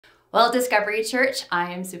Well, Discovery Church,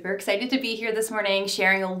 I am super excited to be here this morning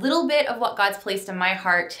sharing a little bit of what God's placed in my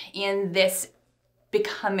heart in this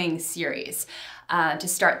Becoming series to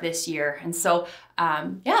start this year. And so,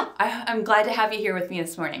 I'm glad to have you here with me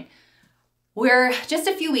this morning. We're just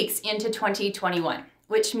a few weeks into 2021,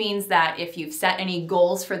 which means that if you've set any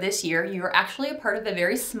goals for this year, you're actually a part of a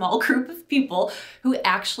very small group of people who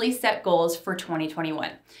actually set goals for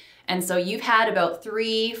 2021. And so you've had about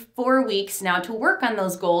 3-4 weeks now to work on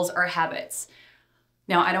those goals or habits.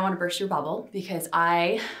 Now, I don't want to burst your bubble because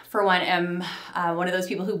I, for one, am one of those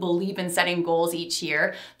people who believe in setting goals each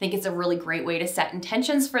year. I think it's a really great way to set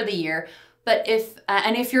intentions for the year. But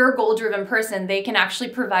if you're a goal-driven person, they can actually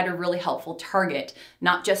provide a really helpful target,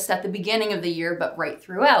 not just at the beginning of the year, but right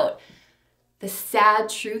throughout. The sad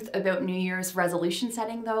truth about New Year's resolution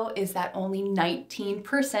setting, though, is that only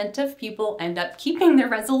 19% of people end up keeping their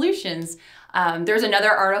resolutions. There's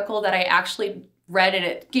another article that I actually read, and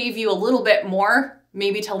it gave you a little bit more,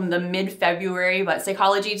 maybe till the mid-February, but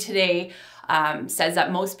Psychology Today says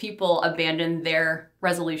that most people abandon their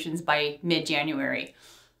resolutions by mid-January.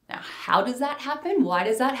 Now, how does that happen? Why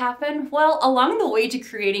does that happen? Well, along the way to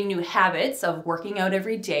creating new habits of working out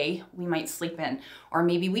every day, we might sleep in, or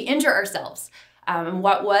maybe we injure ourselves.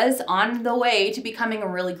 What was on the way to becoming a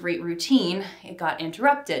really great routine, it got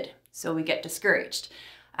interrupted, so we get discouraged.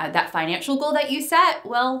 That financial goal that you set,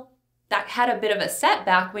 well, that had a bit of a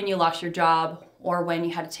setback when you lost your job or when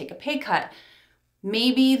you had to take a pay cut.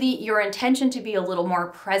 Maybe your intention to be a little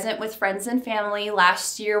more present with friends and family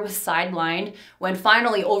last year was sidelined when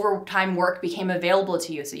finally overtime work became available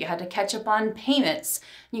to you. So you had to catch up on payments.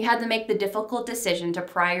 You had to make the difficult decision to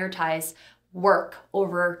prioritize work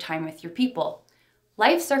over time with your people.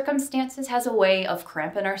 Life circumstances has a way of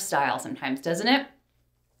cramping our style sometimes, doesn't it?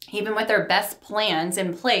 Even with our best plans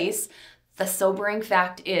in place, the sobering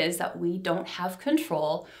fact is that we don't have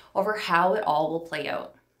control over how it all will play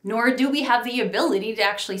out. Nor do we have the ability to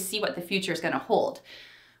actually see what the future is going to hold,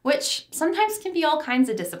 which sometimes can be all kinds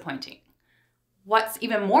of disappointing. What's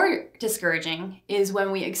even more discouraging is when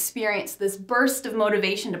we experience this burst of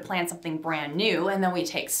motivation to plan something brand new, and then we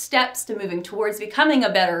take steps to moving towards becoming a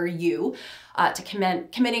better you,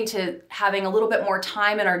 committing to having a little bit more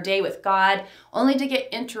time in our day with God, only to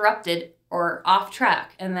get interrupted or off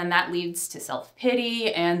track. And then that leads to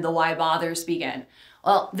self-pity and the why bothers begin.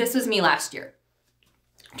 Well, this was me last year,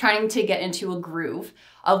 trying to get into a groove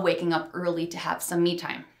of waking up early to have some me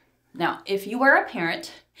time. Now, if you are a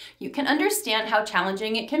parent, you can understand how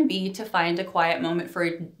challenging it can be to find a quiet moment for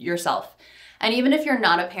yourself. And even if you're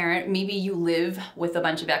not a parent, maybe you live with a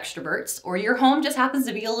bunch of extroverts or your home just happens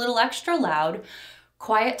to be a little extra loud,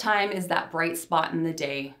 quiet time is that bright spot in the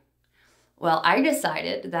day. Well, I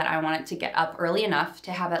decided that I wanted to get up early enough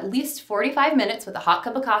to have at least 45 minutes with a hot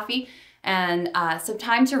cup of coffee and some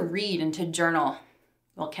time to read and to journal.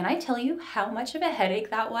 Well, can I tell you how much of a headache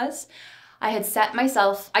that was? I'd set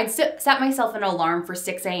myself an alarm for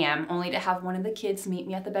 6 a.m. only to have one of the kids meet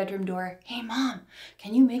me at the bedroom door. Hey, Mom,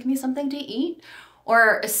 can you make me something to eat?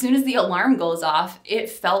 Or as soon as the alarm goes off, it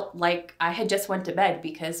felt like I had just went to bed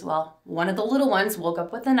because, well, one of the little ones woke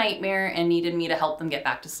up with a nightmare and needed me to help them get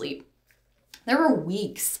back to sleep. There were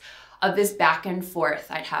weeks of this back and forth.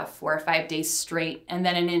 I'd have 4 or 5 days straight and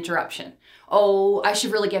then an interruption. Oh, I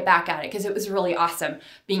should really get back at it because it was really awesome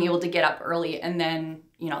being able to get up early. And then,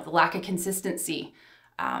 the lack of consistency,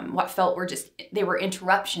 what felt they were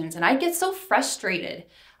interruptions. And I'd get so frustrated,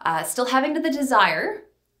 still having the desire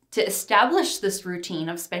to establish this routine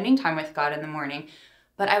of spending time with God in the morning.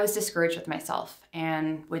 But I was discouraged with myself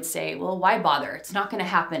and would say, well, why bother? It's not going to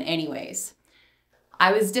happen anyways.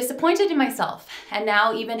 I was disappointed in myself and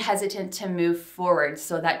now even hesitant to move forward.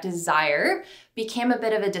 So that desire became a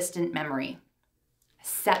bit of a distant memory. A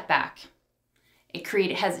setback. It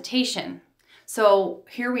created hesitation. So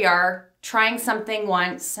here we are trying something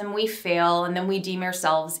once and we fail and then we deem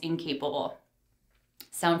ourselves incapable.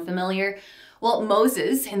 Sound familiar? Well,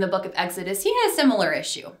 Moses in the book of Exodus, he had a similar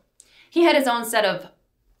issue. He had his own set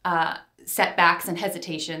of setbacks and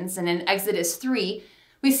hesitations. And in Exodus 3,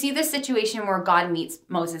 we see this situation where God meets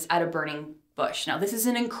Moses at a burning bush. Now, this is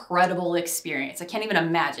an incredible experience. I can't even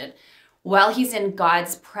imagine. While he's in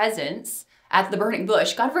God's presence at the burning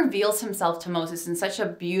bush, God reveals himself to Moses in such a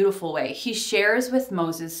beautiful way. He shares with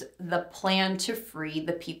Moses the plan to free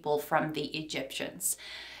the people from the Egyptians.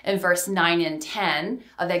 In verse 9 and 10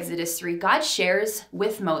 of Exodus 3, God shares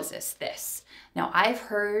with Moses this. Now, I've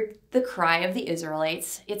heard the cry of the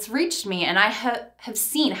Israelites. It's reached me, and I have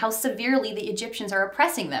seen how severely the Egyptians are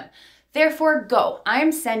oppressing them. Therefore, go.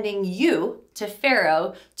 I'm sending you to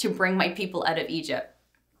Pharaoh to bring my people out of Egypt.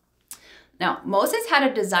 Now, Moses had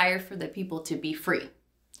a desire for the people to be free,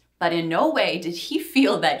 but in no way did he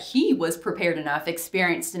feel that he was prepared enough,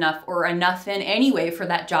 experienced enough, or enough in any way for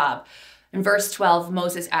that job. In verse 12,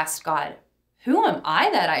 Moses asked God, "Who am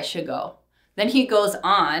I that I should go?" Then he goes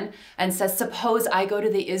on and says, "Suppose I go to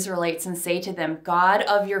the Israelites and say to them, the God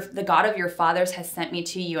of your fathers has sent me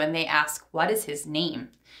to you." And they ask, "What is his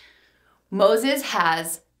name?" Moses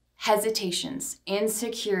has hesitations,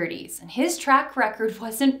 insecurities, and his track record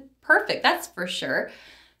wasn't perfect, that's for sure.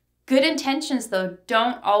 Good intentions, though,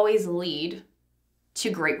 don't always lead to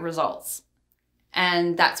great results.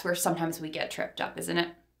 And that's where sometimes we get tripped up, isn't it?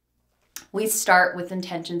 We start with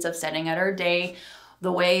intentions of setting out our day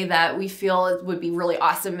the way that we feel it would be really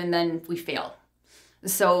awesome, and then we fail.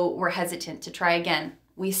 So we're hesitant to try again.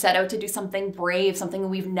 We set out to do something brave, something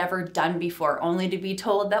we've never done before, only to be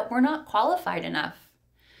told that we're not qualified enough.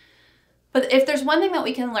 But if there's one thing that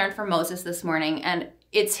we can learn from Moses this morning, and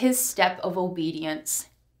it's his step of obedience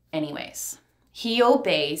anyways. He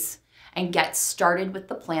obeys and gets started with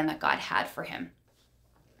the plan that God had for him.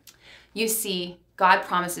 You see, God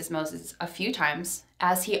promises Moses a few times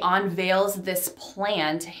as he unveils this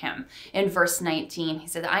plan to him. In verse 19, he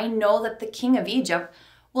said, "I know that the king of Egypt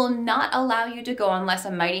will not allow you to go unless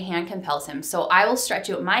a mighty hand compels him. So I will stretch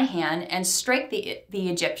out my hand and strike the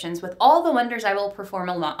Egyptians with all the wonders I will perform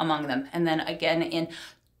among them." And then again in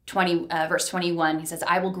verse 21, he says,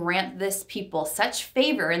 "I will grant this people such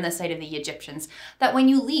favor in the sight of the Egyptians that when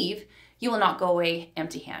you leave, you will not go away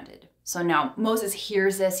empty-handed." So now Moses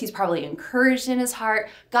hears this. He's probably encouraged in his heart.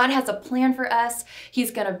 God has a plan for us.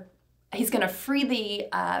 He's gonna free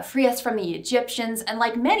us from the Egyptians. And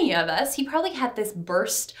like many of us, he probably had this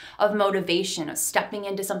burst of motivation of stepping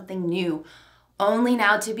into something new, only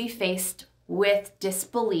now to be faced with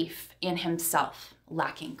disbelief in himself,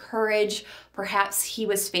 lacking courage. Perhaps he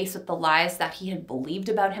was faced with the lies that he had believed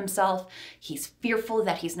about himself. He's fearful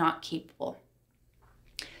that he's not capable.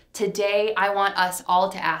 Today, I want us all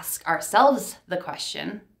to ask ourselves the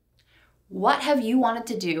question, what have you wanted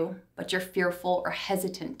to do, but you're fearful or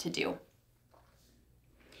hesitant to do?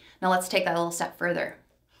 Now let's take that a little step further.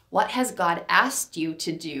 What has God asked you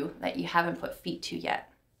to do that you haven't put feet to yet?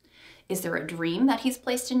 Is there a dream that he's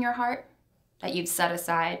placed in your heart that you've set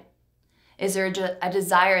aside? Is there a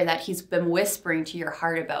desire that he's been whispering to your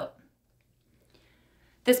heart about?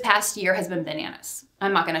 This past year has been bananas.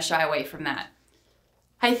 I'm not going to shy away from that.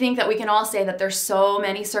 I think that we can all say that there's so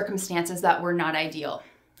many circumstances that were not ideal.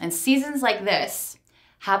 And seasons like this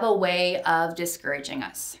have a way of discouraging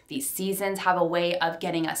us. These seasons have a way of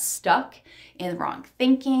getting us stuck in wrong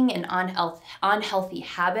thinking and unhealthy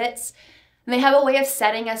habits. And they have a way of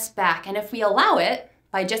setting us back. And if we allow it,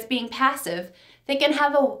 by just being passive, they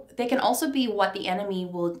can also be what the enemy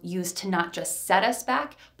will use to not just set us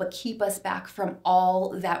back, but keep us back from all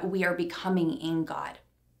that we are becoming in God.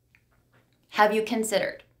 Have you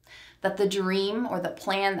considered that the dream or the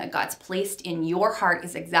plan that God's placed in your heart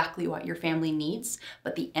is exactly what your family needs,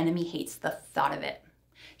 but the enemy hates the thought of it?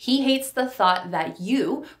 He hates the thought that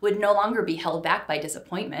you would no longer be held back by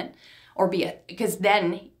disappointment, because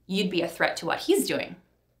then you'd be a threat to what he's doing.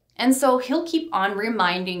 And so he'll keep on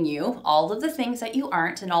reminding you all of the things that you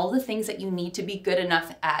aren't and all the things that you need to be good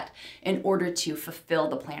enough at in order to fulfill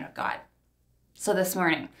the plan of God. So this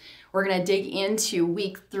morning, we're going to dig into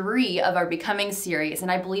week 3 of our Becoming series,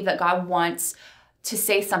 and I believe that God wants to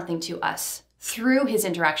say something to us through his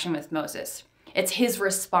interaction with Moses. It's his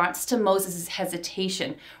response to Moses'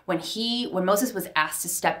 hesitation when Moses was asked to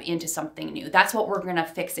step into something new. That's what we're going to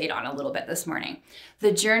fixate on a little bit this morning.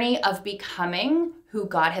 The journey of becoming who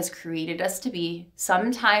God has created us to be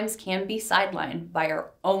sometimes can be sidelined by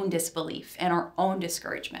our own disbelief and our own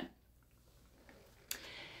discouragement.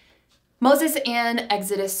 Moses in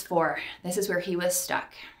Exodus 4, this is where he was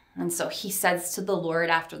stuck. And so he says to the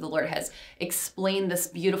Lord, after the Lord has explained this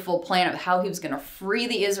beautiful plan of how he was going to free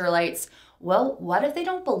the Israelites, "Well, what if they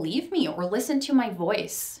don't believe me or listen to my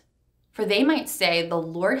voice? For they might say, 'The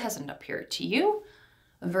Lord hasn't appeared to you.'"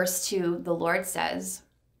 Verse 2, the Lord says,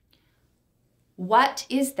 "What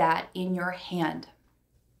is that in your hand?"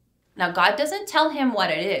 Now, God doesn't tell him what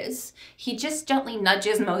it is. He just gently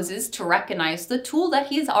nudges Moses to recognize the tool that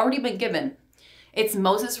he's already been given. It's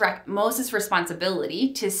Moses'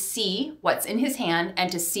 responsibility to see what's in his hand and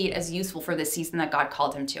to see it as useful for the season that God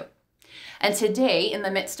called him to. And today, in the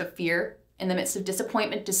midst of fear, in the midst of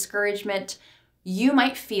disappointment, discouragement, you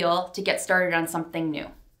might feel to get started on something new.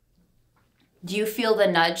 Do you feel the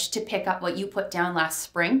nudge to pick up what you put down last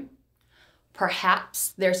spring?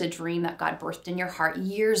 Perhaps there's a dream that God birthed in your heart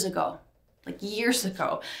years ago,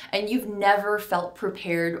 and you've never felt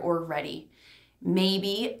prepared or ready.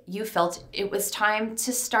 Maybe you felt it was time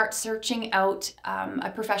to start searching out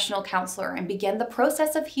a professional counselor and begin the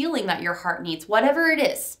process of healing that your heart needs, whatever it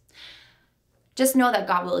is. Just know that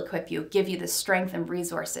God will equip you, give you the strength and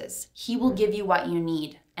resources. He will give you what you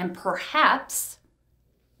need. And perhaps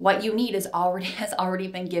what you need has already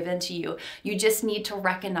been given to you. You just need to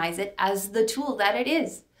recognize it as the tool that it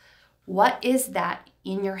is. What is that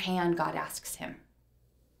in your hand? God asks him.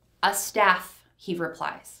 A staff, he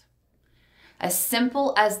replies. As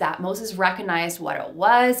simple as that, Moses recognized what it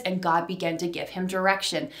was, and God began to give him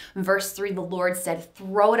direction. In verse 3, the Lord said,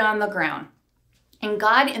 throw it on the ground. And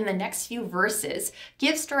God, in the next few verses,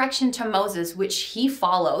 gives direction to Moses, which he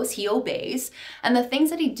follows, he obeys. And the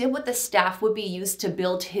things that he did with the staff would be used to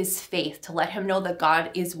build his faith, to let him know that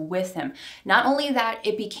God is with him. Not only that,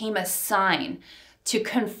 it became a sign to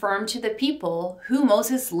confirm to the people who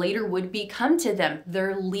Moses later would become to them,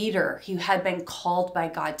 their leader, who had been called by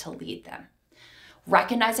God to lead them.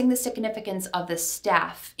 Recognizing the significance of the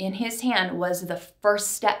staff in his hand was the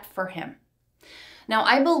first step for him. Now,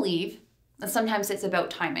 I believe that sometimes it's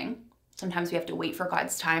about timing. Sometimes we have to wait for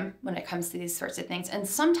God's time when it comes to these sorts of things. And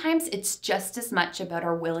sometimes it's just as much about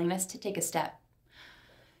our willingness to take a step.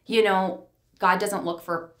 You know, God doesn't look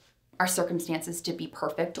for our circumstances to be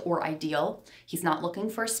perfect or ideal. He's not looking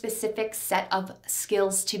for a specific set of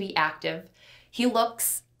skills to be active.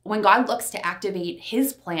 When God looks to activate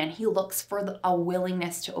his plan, he looks for a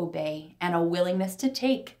willingness to obey and a willingness to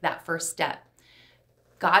take that first step.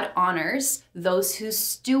 God honors those who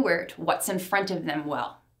steward what's in front of them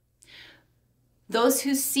well. Those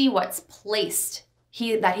who see what's placed,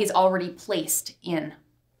 that he's already placed in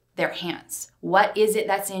their hands. What is it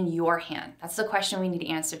that's in your hand? That's the question we need to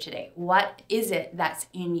answer today. What is it that's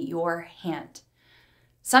in your hand?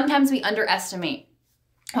 Sometimes we underestimate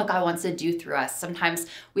what God wants to do through us. Sometimes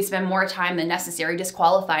we spend more time than necessary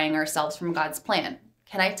disqualifying ourselves from God's plan.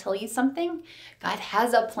 Can I tell you something? God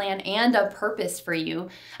has a plan and a purpose for you,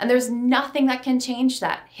 and there's nothing that can change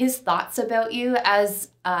that. His thoughts about you, as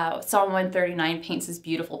Psalm 139 paints this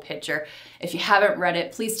beautiful picture. If you haven't read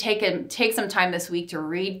it, please take some time this week to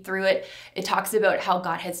read through it. It talks about how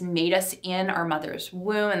God has made us in our mother's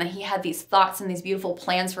womb, and that he had these thoughts and these beautiful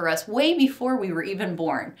plans for us way before we were even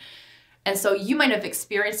born. And so you might have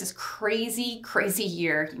experienced this crazy, crazy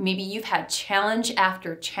year. Maybe you've had challenge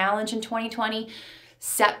after challenge in 2020,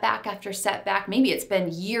 setback after setback. Maybe it's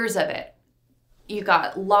been years of it. You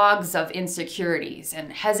got logs of insecurities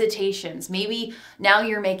and hesitations. Maybe now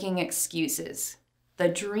you're making excuses. The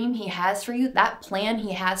dream he has for you, that plan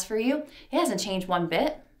he has for you, it hasn't changed one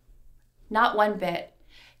bit. Not one bit.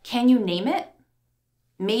 Can you name it?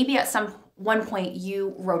 Maybe at one point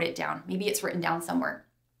you wrote it down. Maybe it's written down somewhere.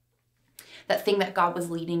 That thing that God was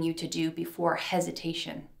leading you to do before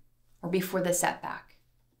hesitation or before the setback.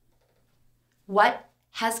 What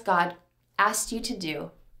has God asked you to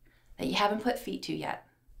do that you haven't put feet to yet?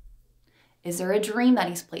 Is there a dream that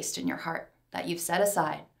he's placed in your heart that you've set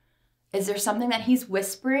aside? Is there something that he's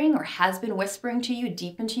whispering or has been whispering to you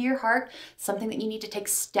deep into your heart? Something that you need to take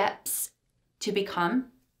steps to become?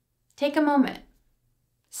 Take a moment.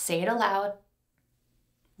 Say it aloud.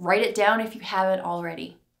 Write it down if you haven't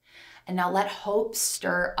already. And now let hope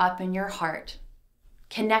stir up in your heart.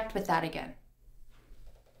 Connect with that again.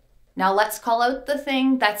 Now let's call out the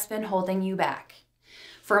thing that's been holding you back.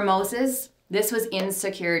 For Moses, this was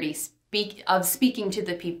insecurity of speaking to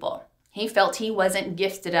the people. He felt he wasn't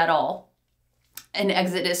gifted at all. In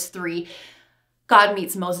Exodus 3, God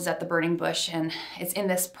meets Moses at the burning bush, and it's in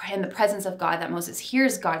the presence of God that Moses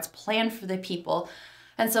hears God's plan for the people.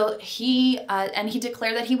 And so he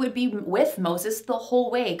declared that he would be with Moses the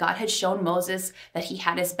whole way. God had shown Moses that he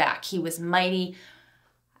had his back. He was mighty,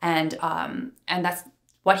 and that's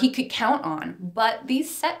what he could count on. But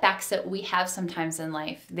these setbacks that we have sometimes in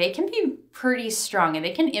life, they can be pretty strong, and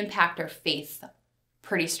they can impact our faith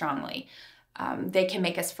pretty strongly. They can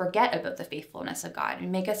make us forget about the faithfulness of God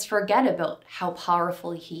and make us forget about how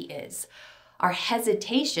powerful he is. Our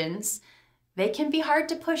hesitations, they can be hard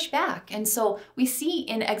to push back. And so we see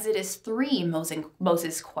in Exodus 3,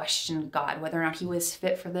 Moses questioned God whether or not he was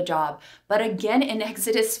fit for the job. But again, in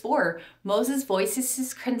Exodus 4, Moses voices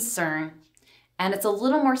his concern, and it's a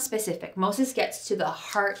little more specific. Moses gets to the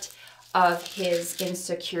heart of his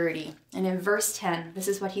insecurity. And in verse 10, this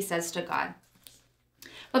is what he says to God.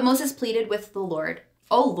 But Moses pleaded with the Lord,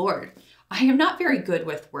 "O Lord, I am not very good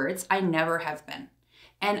with words. I never have been.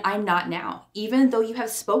 And I'm not now. Even though you have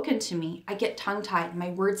spoken to me, I get tongue-tied and my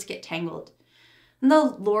words get tangled." And the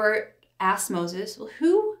Lord asked Moses, "Well,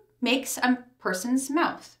 who makes a person's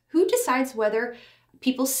mouth? Who decides whether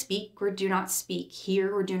people speak or do not speak,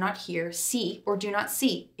 hear or do not hear, see or do not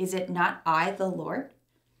see. Is it not I, the Lord?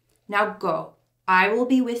 Now go, I will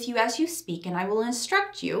be with you as you speak, and I will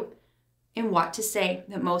instruct you in what to say.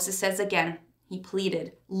 That Moses says again, he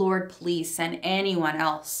pleaded, Lord, please send anyone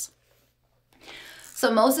else.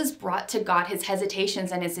 So Moses brought to God his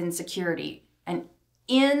hesitations and his insecurity. And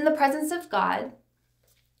in the presence of God,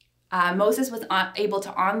 Moses was able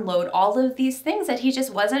to unload all of these things that he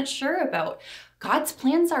just wasn't sure about. God's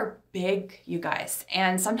plans are big, you guys,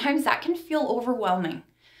 and sometimes that can feel overwhelming.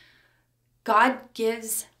 God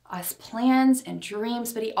gives us plans and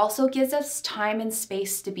dreams, but he also gives us time and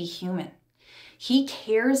space to be human. He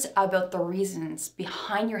cares about the reasons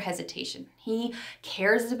behind your hesitation. He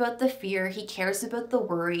cares about the fear. He cares about the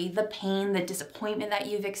worry, the pain, the disappointment that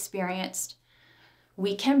you've experienced.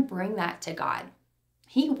 We can bring that to God.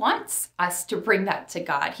 He wants us to bring that to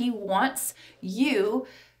God. He wants you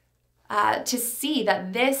to see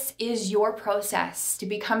that this is your process to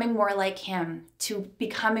becoming more like him, to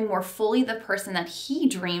becoming more fully the person that he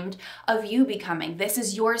dreamed of you becoming. This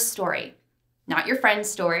is your story, not your friend's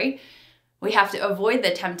story. We have to avoid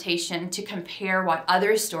the temptation to compare what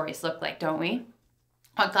other stories look like, don't we?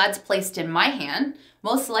 What God's placed in my hand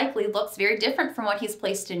most likely looks very different from what he's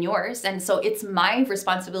placed in yours. And so it's my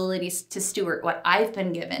responsibility to steward what I've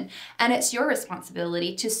been given. And it's your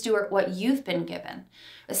responsibility to steward what you've been given.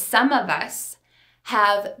 Some of us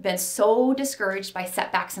have been so discouraged by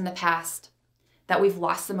setbacks in the past that we've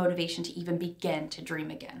lost the motivation to even begin to dream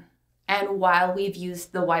again. And while we've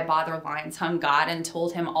used the why bother lines on God and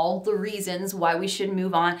told him all the reasons why we should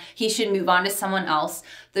move on, he should move on to someone else,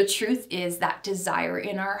 the truth is that desire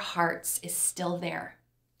in our hearts is still there.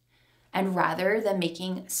 And rather than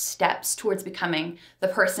making steps towards becoming the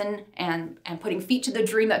person and putting feet to the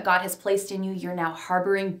dream that God has placed in you, you're now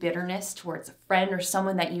harboring bitterness towards a friend or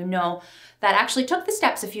someone that you know that actually took the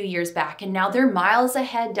steps a few years back, and now they're miles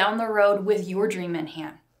ahead down the road with your dream in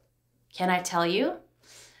hand. Can I tell you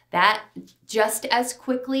that just as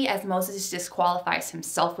quickly as Moses disqualifies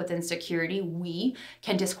himself with insecurity, we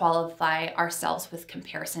can disqualify ourselves with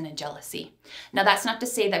comparison and jealousy. Now, that's not to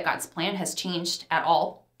say that God's plan has changed at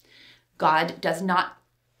all. God does not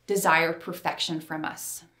desire perfection from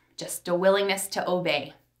us, just a willingness to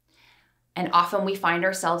obey. And often we find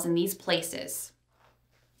ourselves in these places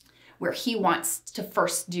where he wants to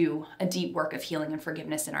first do a deep work of healing and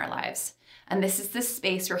forgiveness in our lives. And this is the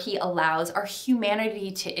space where he allows our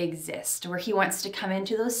humanity to exist, where he wants to come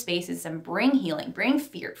into those spaces and bring healing, bring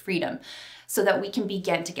freedom, so that we can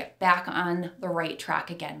begin to get back on the right track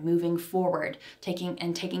again, moving forward,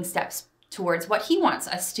 taking steps towards what he wants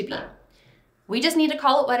us to be. We just need to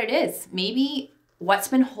call it what it is. Maybe what's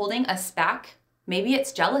been holding us back, maybe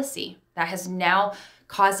it's jealousy that has now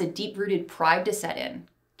caused a deep-rooted pride to set in.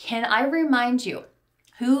 Can I remind you,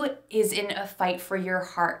 who is in a fight for your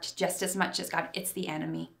heart just as much as God? It's the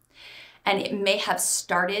enemy. And it may have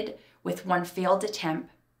started with one failed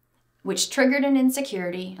attempt, which triggered an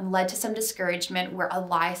insecurity and led to some discouragement where a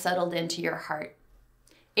lie settled into your heart.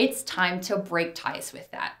 It's time to break ties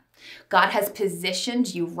with that. God has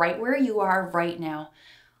positioned you right where you are right now.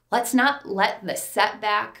 Let's not let the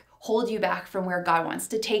setback hold you back from where God wants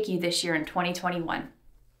to take you this year in 2021.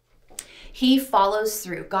 He follows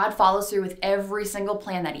through. God follows through with every single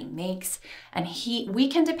plan that he makes, and we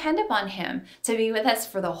can depend upon him to be with us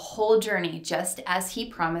for the whole journey, just as he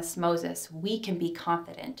promised Moses. We can be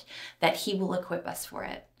confident that he will equip us for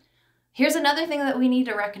it. Here's another thing that we need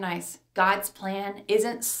to recognize. God's plan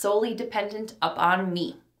isn't solely dependent upon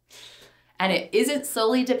me. And it isn't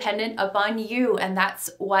solely dependent upon you. And that's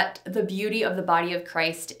what the beauty of the body of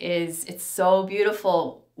Christ is. It's so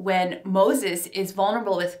beautiful. When Moses is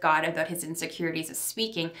vulnerable with God about his insecurities of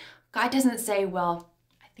speaking, God doesn't say, well,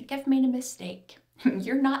 I think I've made a mistake.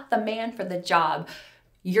 You're not the man for the job.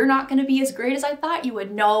 You're not going to be as great as I thought you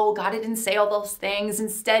would. No, God didn't say all those things.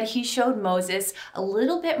 Instead, he showed Moses a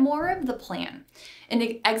little bit more of the plan.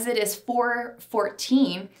 In Exodus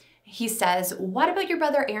 4:14, he says, what about your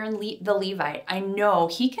brother Aaron the Levite? I know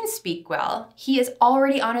he can speak well. He is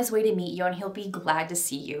already on his way to meet you, and he'll be glad to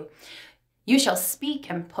see you. You shall speak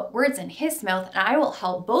and put words in his mouth, and I will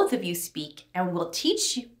help both of you speak and will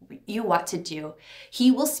teach you what to do. He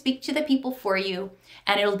will speak to the people for you,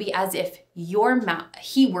 and it'll be as if he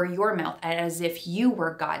were your mouth, and as if you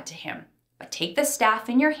were God to him. But take the staff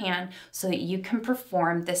in your hand so that you can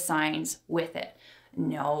perform the signs with it.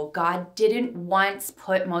 No, God didn't once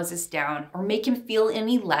put Moses down or make him feel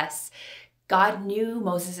any less. God knew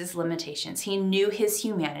Moses' limitations. He knew his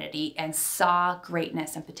humanity and saw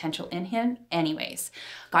greatness and potential in him anyways.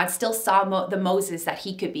 God still saw the Moses that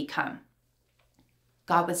he could become.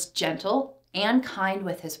 God was gentle and kind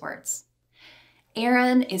with his words.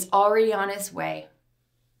 Aaron is already on his way.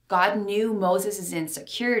 God knew Moses'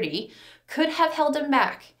 insecurity could have held him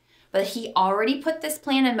back, but he already put this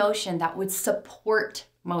plan in motion that would support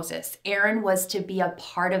Moses. Aaron was to be a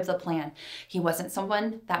part of the plan. He wasn't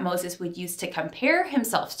someone that Moses would use to compare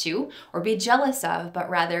himself to or be jealous of, but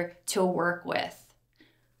rather to work with.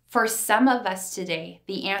 For some of us today,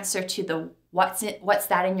 the answer to the what's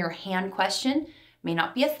that in your hand question may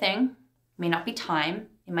not be a thing, may not be time,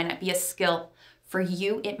 it might not be a skill. For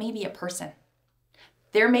you, it may be a person.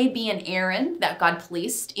 There may be an Aaron that God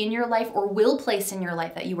placed in your life or will place in your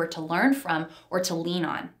life that you were to learn from or to lean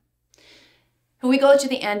on. When we go to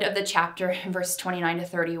the end of the chapter, in verses 29 to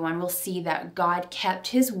 31, we'll see that God kept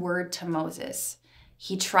his word to Moses.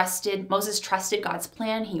 Moses trusted God's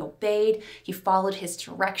plan, he obeyed, he followed his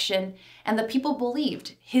direction, and the people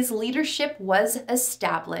believed. His leadership was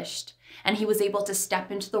established, and he was able to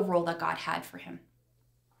step into the role that God had for him.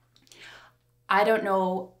 I don't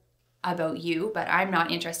know about you, but I'm not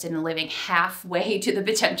interested in living halfway to the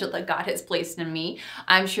potential that God has placed in me.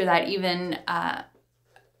 I'm sure that even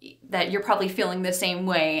that you're probably feeling the same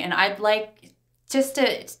way. And I'd like just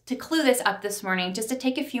to clue this up this morning, just to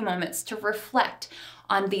take a few moments to reflect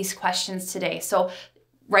on these questions today. So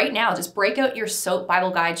right now, just break out your SOAP Bible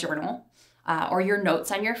Guide journal or your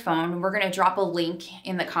notes on your phone. We're going to drop a link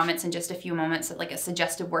in the comments in just a few moments, like a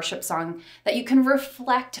suggested worship song that you can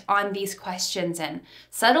reflect on these questions and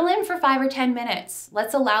settle in for 5 or 10 minutes.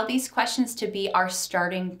 Let's allow these questions to be our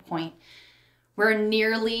starting point. We're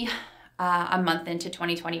nearly a month into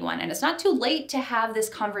 2021, and it's not too late to have this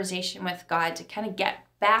conversation with God to kind of get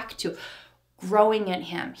back to growing in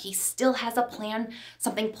him. He still has a plan,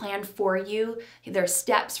 something planned for you. There's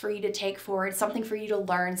steps for you to take forward, something for you to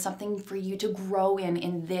learn, something for you to grow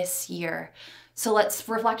in this year. So let's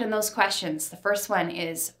reflect on those questions. The first one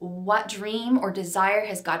is, what dream or desire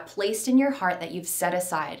has God placed in your heart that you've set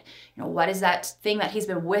aside? What is that thing that he's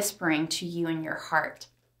been whispering to you in your heart?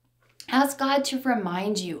 Ask God to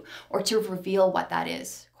remind you or to reveal what that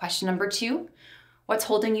is. Question number 2, what's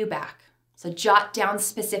holding you back? So jot down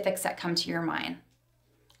specifics that come to your mind.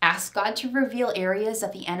 Ask God to reveal areas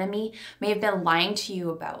that the enemy may have been lying to you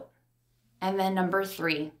about. And then number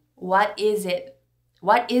 3, what is it?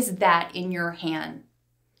 What is that in your hand?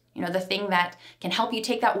 The thing that can help you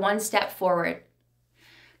take that one step forward.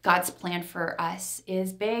 God's plan for us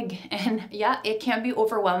is big, and yeah, it can be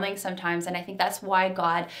overwhelming sometimes, and I think that's why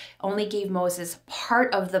God only gave Moses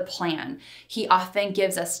part of the plan. He often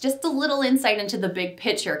gives us just a little insight into the big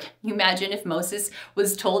picture. Can you imagine if Moses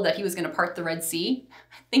was told that he was going to part the Red Sea?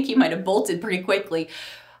 I think he might have bolted pretty quickly,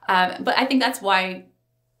 but I think that's why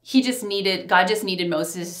God just needed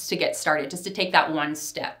Moses to get started, just to take that one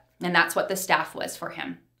step, and that's what the staff was for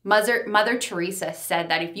him. Mother Teresa said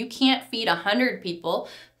that if you can't feed 100 people,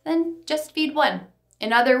 then just feed one.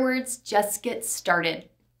 In other words, just get started.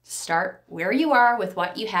 Start where you are with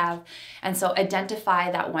what you have. And so identify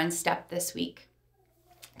that one step this week.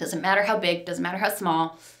 Doesn't matter how big, doesn't matter how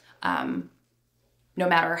small, no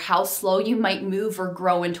matter how slow you might move or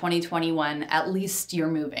grow in 2021, at least you're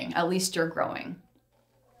moving, at least you're growing.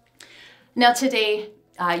 Now today,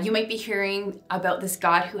 you might be hearing about this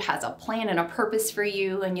God who has a plan and a purpose for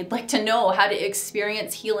you, and you'd like to know how to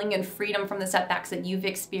experience healing and freedom from the setbacks that you've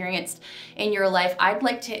experienced in your life. I'd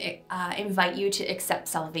like to invite you to accept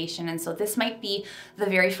salvation, and so this might be the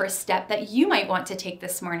very first step that you might want to take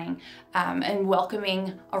this morning in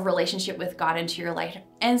welcoming a relationship with God into your life.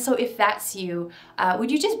 And so if that's you,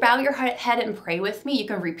 would you just bow your head and pray with me? You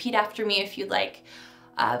can repeat after me if you'd like.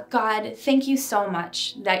 God, thank you so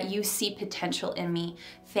much that you see potential in me.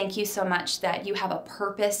 Thank you so much that you have a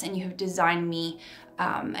purpose and you have designed me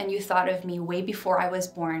and you thought of me way before I was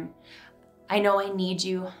born. I know I need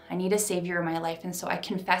you. I need a savior in my life. And so I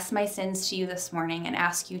confess my sins to you this morning and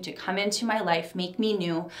ask you to come into my life, make me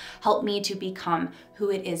new, help me to become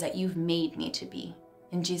who it is that you've made me to be.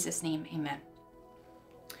 In Jesus' name, amen.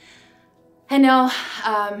 And now,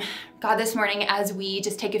 God, this morning, as we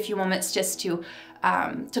just take a few moments just to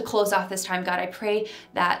close off this time, God, I pray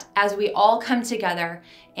that as we all come together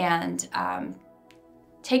and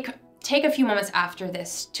take a few moments after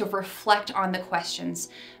this to reflect on the questions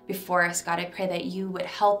before us, God, I pray that you would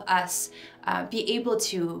help us be able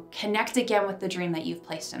to connect again with the dream that you've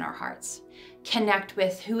placed in our hearts. Connect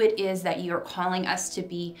with who it is that you're calling us to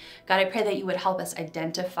be. God, I pray that you would help us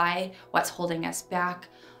identify what's holding us back,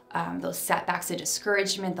 those setbacks, the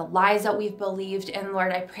discouragement, the lies that we've believed. And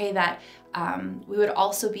Lord, I pray that we would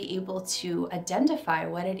also be able to identify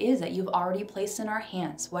what it is that you've already placed in our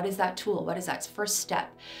hands. What is that tool? What is that first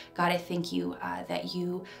step? God, I thank you that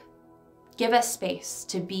you give us space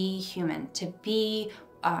to be human, to be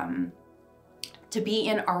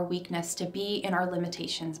in our weakness, to be in our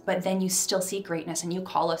limitations, but then you still see greatness and you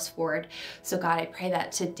call us forward. So God, I pray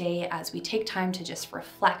that today as we take time to just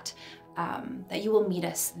reflect, that you will meet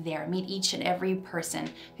us there, meet each and every person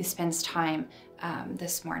who spends time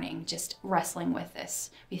this morning just wrestling with this.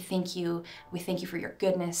 We thank you for your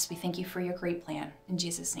goodness. We thank you for your great plan. In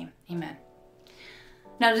Jesus' name, amen.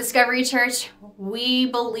 Now, Discovery Church, we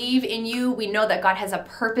believe in you. We know that God has a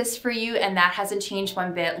purpose for you, and that hasn't changed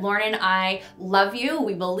one bit. Lauren and I love you.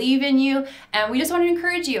 We believe in you, and we just want to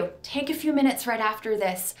encourage you. Take a few minutes right after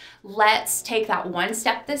this. Let's take that one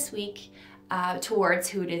step this week towards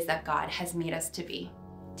who it is that God has made us to be.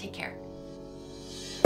 Take care.